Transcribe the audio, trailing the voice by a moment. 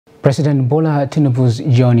President Bola Tinubu's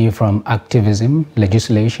journey from activism,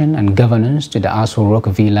 legislation and governance to the Aso Rock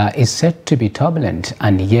Villa is said to be turbulent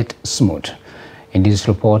and yet smooth. In this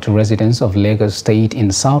report, residents of Lagos State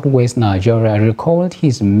in southwest Nigeria recalled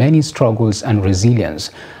his many struggles and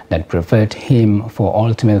resilience that prepared him for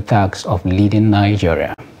ultimate task of leading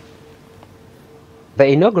Nigeria. The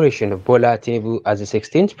inauguration of Bola Tinubu as the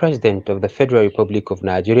 16th President of the Federal Republic of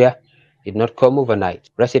Nigeria did not come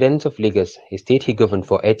overnight. Residents of Lagos, a state he governed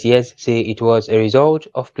for 8 years, say it was a result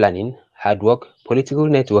of planning, hard work, political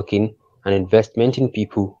networking, and investment in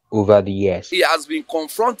people over the years. He has been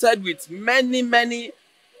confronted with many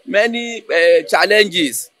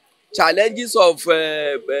challenges of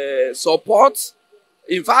support.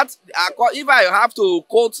 In fact, if I have to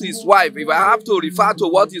quote his wife, if I have to refer to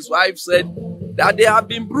what his wife said, that they have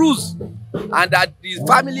been bruised and that his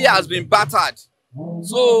family has been battered.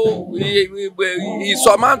 So he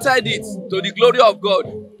surmounted it to the glory of God.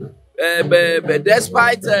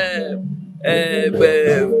 Despite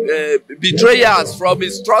betrayals from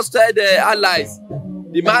his trusted allies,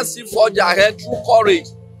 the man still forged ahead through courage.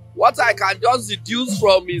 What I can just deduce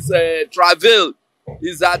from his travel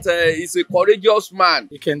is that he's a courageous man.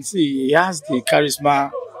 You can see he has the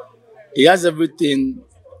charisma, he has everything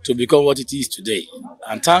to become what it is today.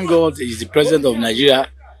 And thank God he's the president of Nigeria.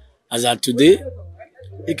 As of today,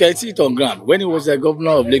 you can see it on ground. When he was the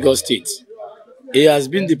governor of Lagos State, he has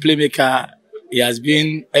been the playmaker, he has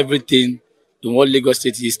been everything in what Lagos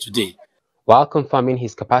State is today. While confirming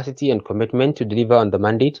his capacity and commitment to deliver on the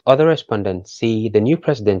mandate, other respondents say the new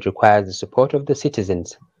president requires the support of the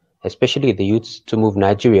citizens, especially the youths, to move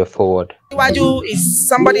Nigeria forward. Iwaju is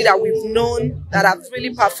somebody that we've known that has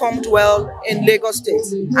really performed well in Lagos State.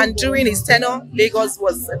 And during his tenure, Lagos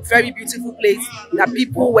was a very beautiful place that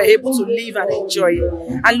people were able to live and enjoy.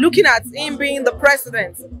 And looking at him being the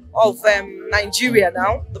president of Nigeria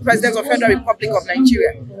now, the president of the Federal Republic of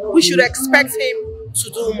Nigeria, we should expect him to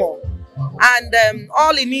do more. And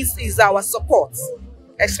all he needs is our support,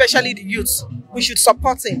 especially the youth. We should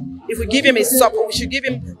support him. If we give him a support, we should give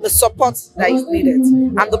him the support that is needed.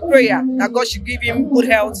 And the prayer that God should give him good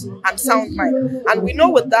health and sound mind. And we know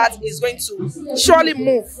with that, he's going to surely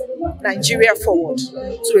move Nigeria forward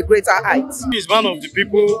to a greater height. He's one of the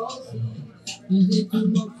people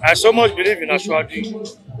I so much believe in Ashwadi.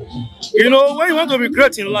 You know, when you want to be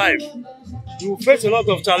great in life, you face a lot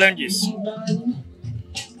of challenges.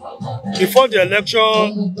 Before the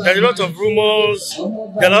election, there's a lot of rumors,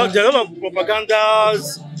 there's a lot of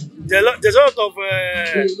propagandas, there's a lot of,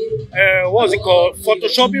 what's it called,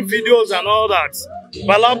 photoshopping videos and all that.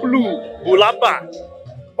 Balablu, Bulaba.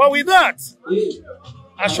 But with that,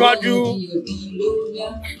 Ashwaju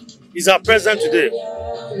is our president today.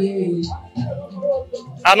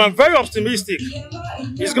 And I'm very optimistic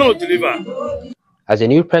he's going to deliver. As a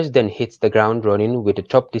new president hits the ground running with the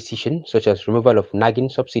top decisions such as removal of nagging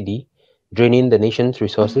subsidy, draining the nation's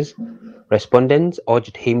resources, respondents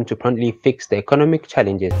urged him to promptly fix the economic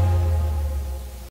challenges.